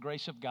response to the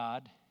grace of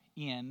God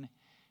in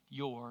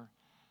your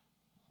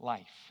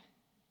life.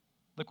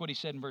 Look what he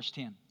said in verse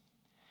 10.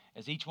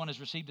 As each one has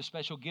received a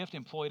special gift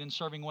employed in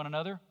serving one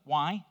another.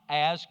 Why?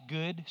 As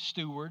good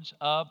stewards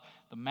of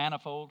the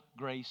manifold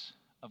grace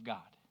of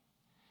God.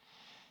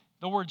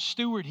 The word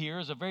steward here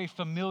is a very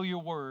familiar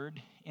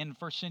word in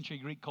first century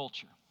Greek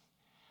culture.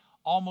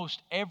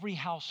 Almost every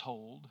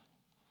household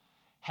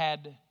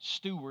had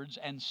stewards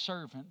and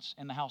servants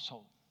in the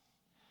household.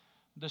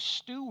 The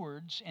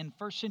stewards in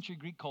first century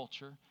Greek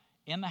culture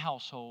in the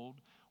household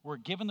were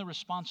given the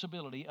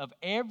responsibility of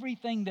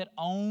everything that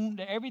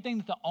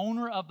the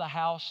owner of the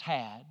house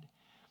had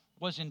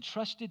was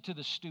entrusted to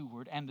the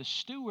steward, and the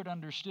steward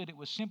understood it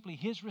was simply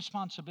his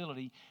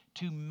responsibility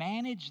to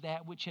manage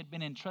that which had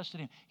been entrusted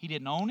to him. He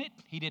didn't own it,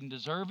 he didn't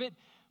deserve it,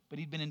 but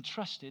he'd been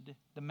entrusted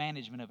the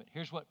management of it.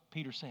 Here's what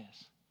Peter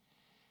says.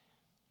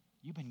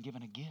 You've been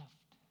given a gift.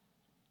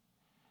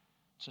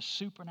 It's a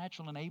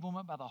supernatural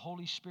enablement by the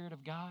Holy Spirit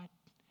of God.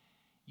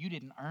 You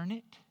didn't earn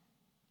it.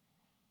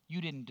 You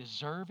didn't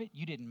deserve it.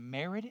 You didn't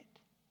merit it.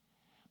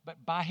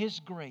 But by His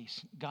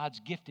grace, God's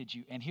gifted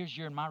you. And here's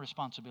your and my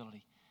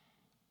responsibility.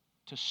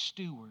 To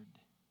steward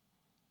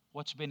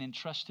what's been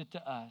entrusted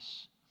to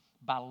us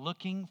by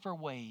looking for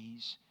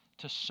ways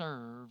to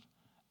serve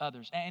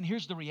others. And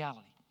here's the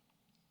reality.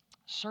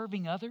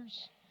 Serving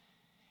others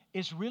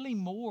is really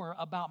more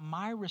about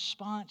my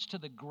response to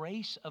the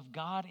grace of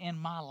God in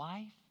my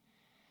life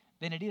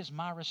than it is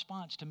my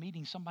response to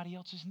meeting somebody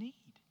else's need.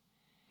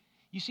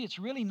 You see, it's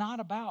really not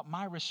about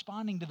my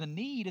responding to the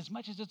need as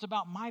much as it's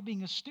about my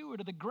being a steward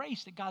of the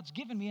grace that God's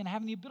given me and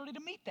having the ability to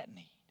meet that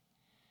need.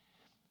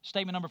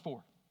 Statement number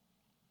 4.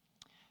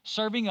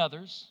 Serving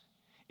others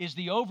is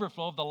the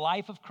overflow of the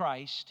life of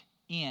Christ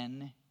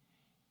in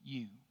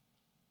you.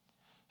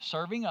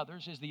 Serving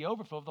others is the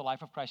overflow of the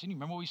life of Christ in you.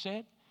 Remember what we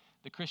said?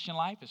 The Christian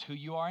life is who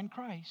you are in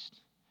Christ,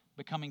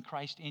 becoming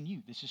Christ in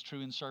you. This is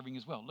true in serving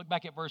as well. Look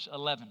back at verse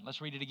 11.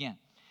 Let's read it again.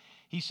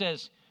 He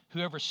says,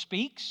 whoever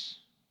speaks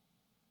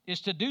is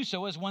to do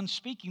so as one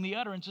speaking the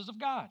utterances of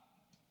God.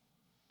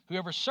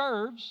 Whoever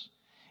serves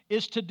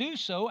is to do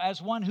so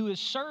as one who is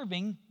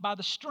serving by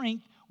the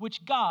strength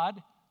which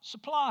God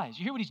supplies.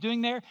 You hear what he's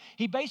doing there?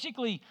 He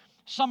basically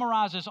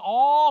summarizes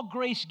all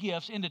grace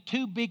gifts into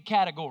 2 big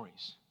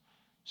categories.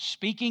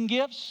 Speaking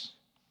gifts,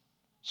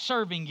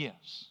 serving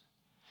gifts.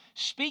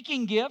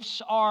 Speaking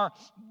gifts are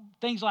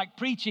things like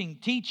preaching,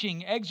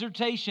 teaching,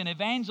 exhortation,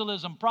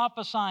 evangelism,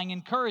 prophesying,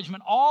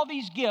 encouragement, all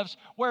these gifts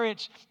where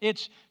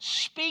it's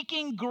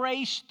speaking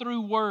grace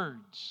through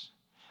words.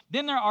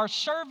 Then there are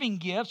serving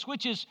gifts,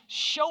 which is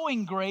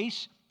showing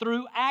grace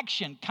through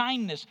action,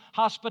 kindness,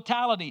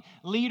 hospitality,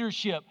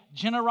 leadership,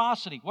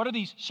 generosity. What are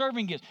these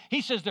serving gifts?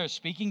 He says there's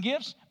speaking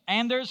gifts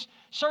and there's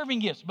serving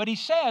gifts. But he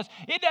says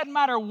it doesn't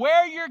matter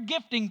where your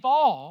gifting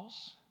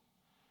falls.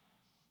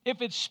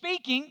 If it's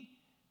speaking,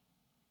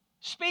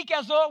 speak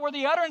as though it were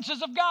the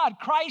utterances of God,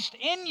 Christ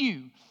in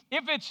you.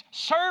 If it's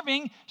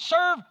serving,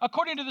 serve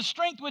according to the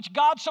strength which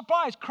God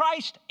supplies,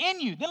 Christ in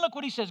you. Then look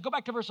what he says. Go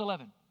back to verse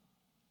 11.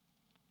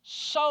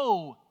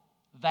 So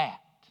that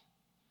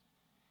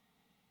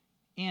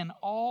in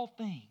all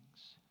things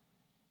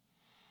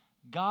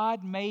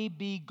God may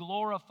be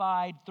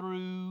glorified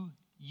through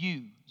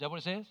you. Is that what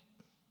it says?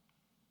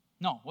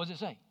 No, what does it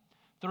say?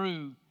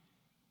 Through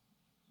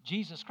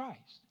Jesus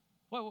Christ.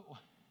 Wait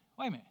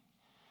a minute.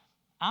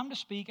 I'm to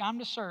speak, I'm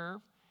to serve,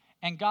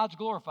 and God's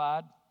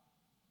glorified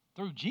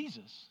through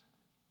Jesus.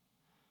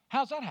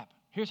 How does that happen?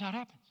 Here's how it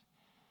happens.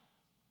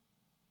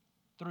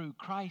 Through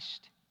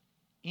Christ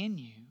in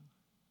you,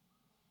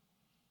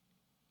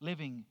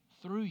 living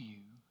through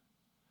you,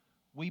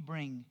 we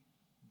bring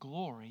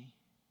glory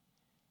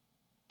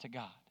to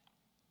God.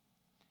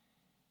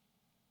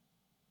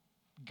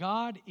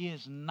 God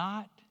is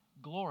not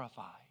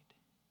glorified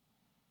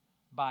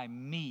by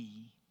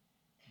me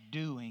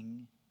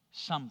doing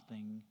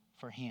something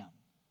for Him.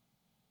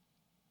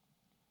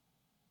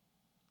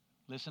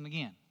 Listen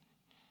again.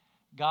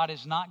 God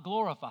is not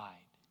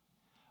glorified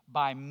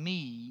by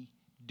me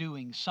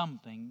doing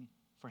something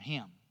for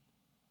Him.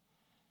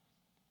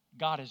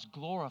 God is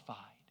glorified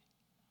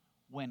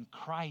when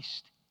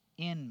Christ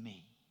in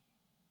me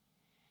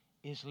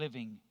is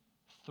living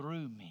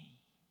through me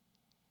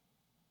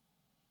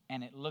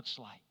and it looks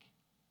like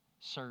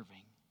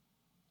serving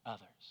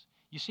others.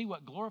 You see,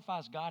 what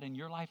glorifies God in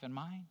your life and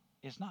mine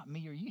is not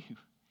me or you.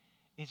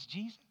 It's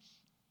Jesus.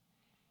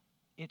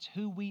 It's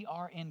who we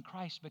are in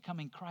Christ,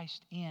 becoming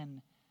Christ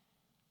in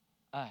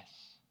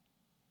us.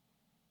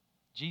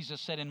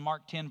 Jesus said in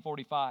Mark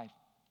 10:45,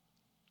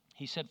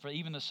 He said, "For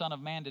even the Son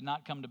of Man did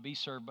not come to be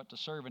served, but to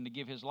serve and to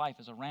give His life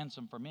as a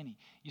ransom for many."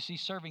 You see,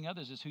 serving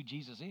others is who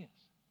Jesus is.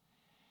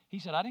 He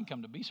said, "I didn't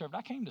come to be served,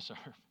 I came to serve."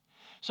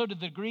 So to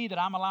the degree that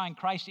I'm allowing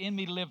Christ in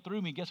me to live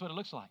through me, guess what it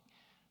looks like?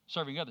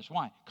 Serving others.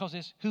 Why? Because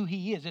it's who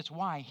He is. It's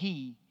why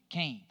He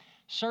came.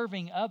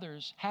 Serving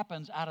others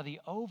happens out of the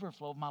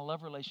overflow of my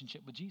love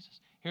relationship with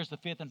Jesus. Here's the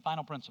fifth and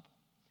final principle.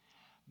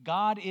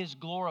 God is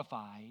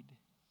glorified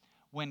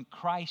when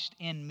Christ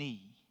in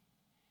me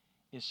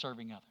is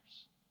serving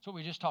others. That's what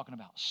we were just talking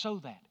about. So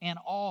that in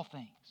all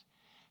things,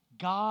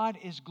 God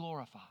is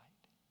glorified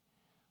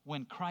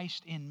when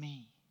Christ in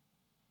me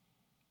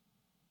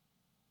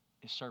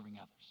is serving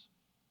others.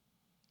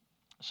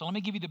 So let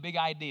me give you the big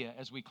idea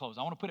as we close.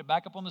 I want to put it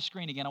back up on the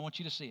screen again. I want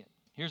you to see it.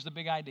 Here's the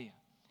big idea.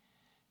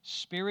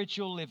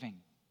 Spiritual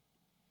living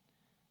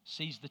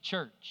sees the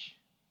church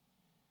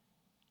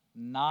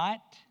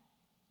not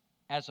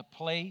as a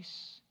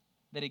place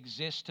that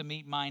exists to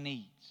meet my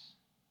needs,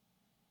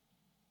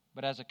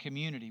 but as a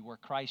community where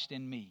Christ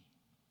in me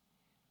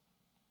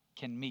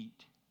can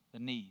meet the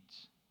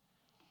needs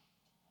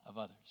of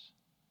others.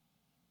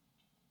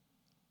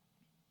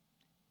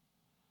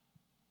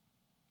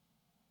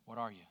 What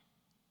are you?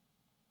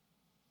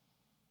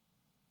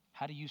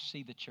 How do you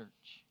see the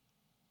church?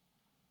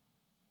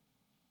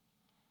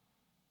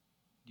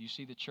 Do you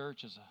see the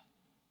church as a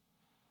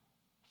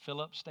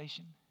fill-up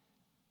station?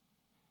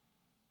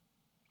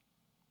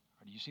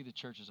 Or do you see the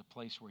church as a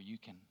place where you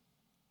can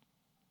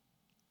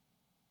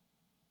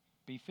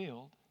be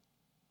filled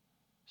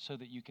so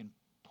that you can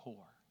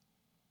pour?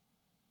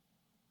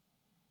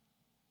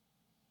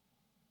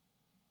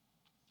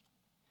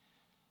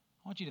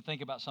 I want you to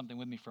think about something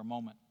with me for a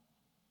moment,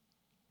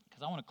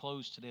 because I want to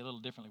close today a little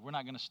differently. We're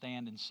not going to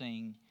stand and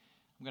sing.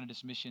 I'm going to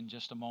dismiss you in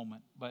just a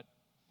moment. But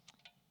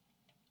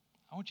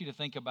I want you to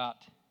think about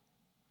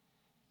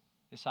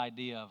this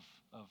idea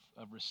of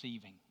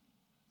receiving.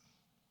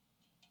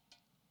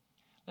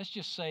 Let's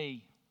just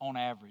say, on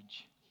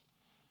average,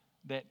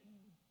 that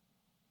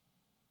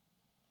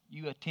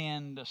you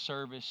attend a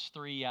service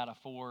 3 out of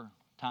 4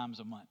 times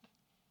a month.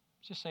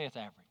 Let's just say it's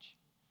average.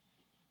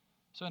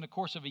 So in the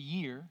course of a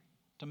year,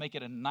 to make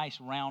it a nice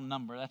round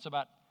number, that's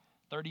about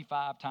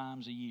 35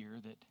 times a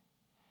year that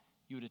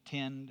you would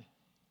attend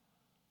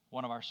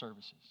one of our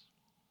services.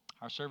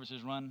 Our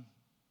services run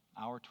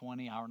hour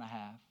 20, hour and a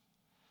half.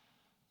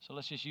 So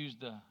let's just use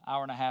the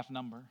hour and a half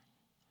number.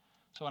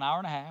 So an hour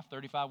and a half,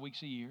 35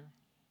 weeks a year.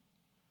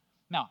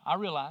 Now, I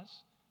realize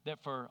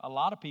that for a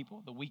lot of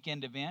people, the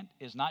weekend event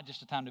is not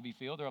just a time to be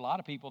filled. There are a lot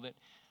of people that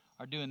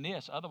are doing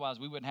this. Otherwise,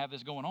 we wouldn't have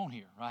this going on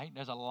here, right?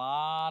 There's a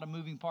lot of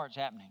moving parts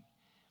happening.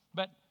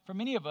 But for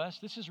many of us,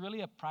 this is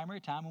really a primary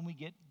time when we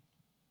get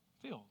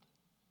filled.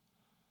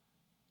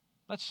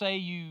 Let's say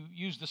you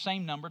use the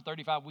same number,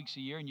 35 weeks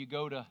a year, and you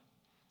go to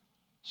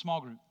small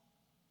group.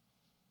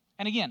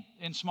 And again,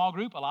 in small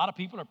group, a lot of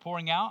people are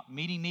pouring out,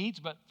 meeting needs,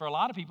 but for a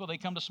lot of people, they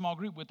come to small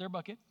group with their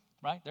bucket,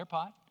 right, their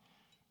pot,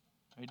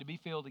 ready to be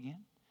filled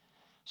again.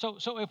 So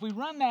if we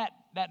run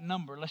that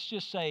number, let's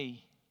just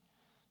say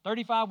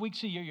 35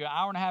 weeks a year, you're an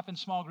hour and a half in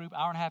small group,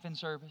 hour and a half in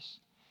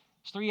service.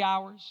 It's 3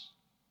 hours,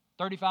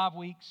 35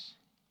 weeks.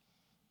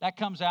 That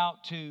comes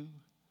out to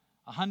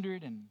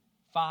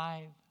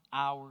 105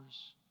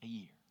 hours a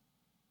year.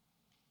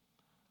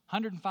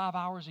 105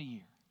 hours a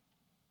year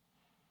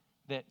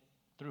that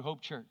through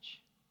Hope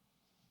Church,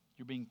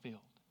 you're being filled.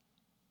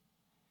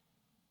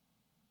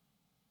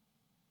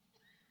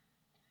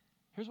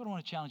 Here's what I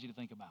want to challenge you to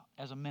think about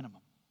as a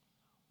minimum.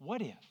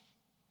 What if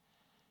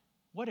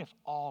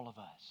all of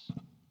us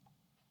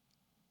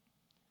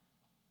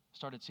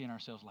started seeing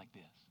ourselves like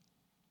this?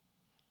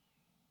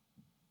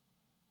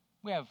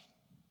 We have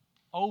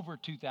over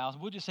 2,000,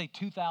 we'll just say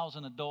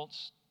 2,000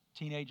 adults,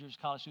 teenagers,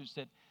 college students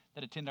that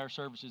attend our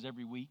services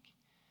every week.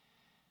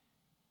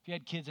 If you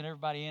had kids and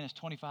everybody in, it's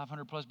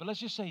 2,500 plus, but let's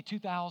just say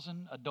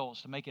 2,000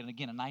 adults to make it,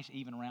 again, a nice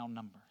even round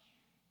number.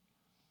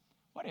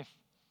 What if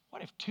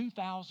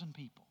 2,000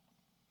 people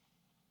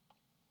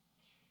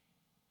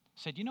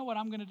said, you know what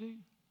I'm going to do?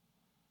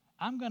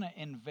 I'm going to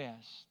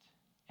invest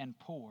and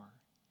pour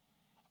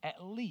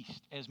at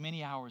least as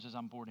many hours as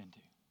I'm poured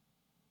into.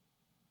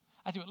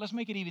 I think, let's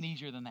make it even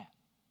easier than that.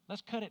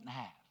 Let's cut it in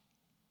half.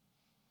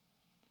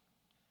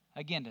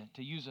 Again,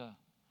 to use a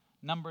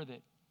number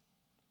that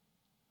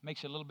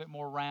makes it a little bit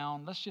more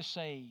round, let's just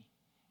say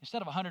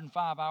instead of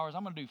 105 hours,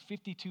 I'm going to do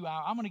 52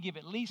 hours. I'm going to give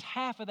at least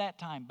half of that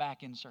time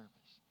back in service.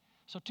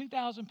 So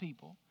 2,000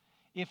 people,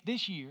 if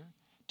this year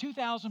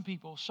 2,000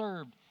 people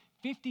served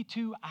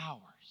 52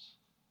 hours,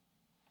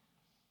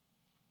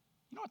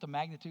 you know what the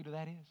magnitude of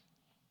that is?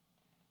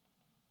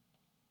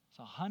 It's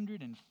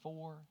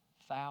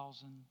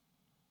 104,000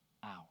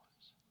 hours.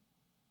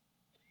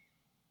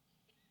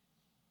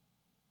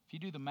 If you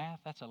do the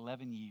math, that's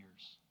 11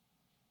 years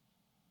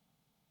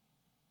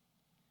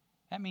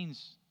That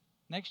means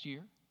next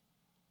year,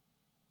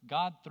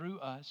 God through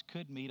us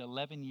could meet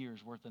 11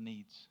 years worth of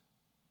needs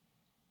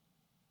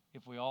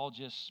if we all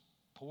just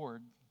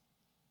poured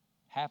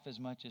half as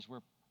much as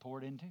we're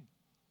poured into.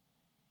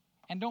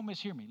 And don't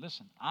mishear me.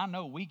 Listen, I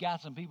know we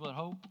got some people at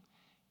Hope.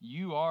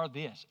 You are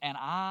this. And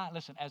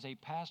listen, as a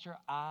pastor,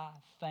 I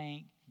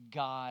thank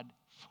God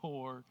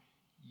for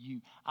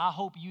you. I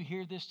hope you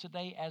hear this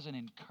today as an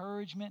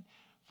encouragement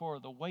for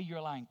the way you're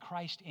allowing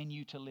Christ in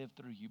you to live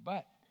through you.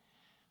 But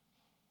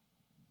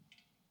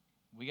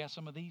we got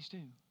some of these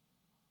too.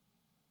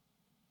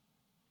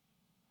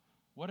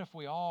 What if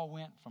we all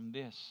went from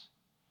this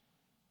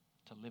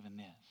to living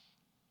this?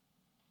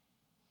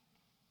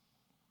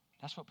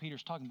 That's what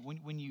Peter's talking about.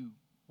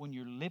 When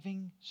you're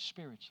living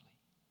spiritually,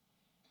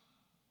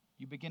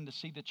 you begin to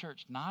see the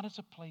church not as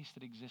a place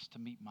that exists to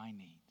meet my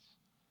needs,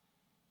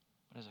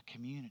 but as a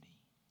community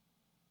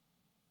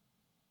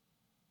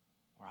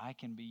where I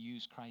can be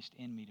used Christ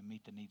in me to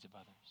meet the needs of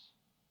others.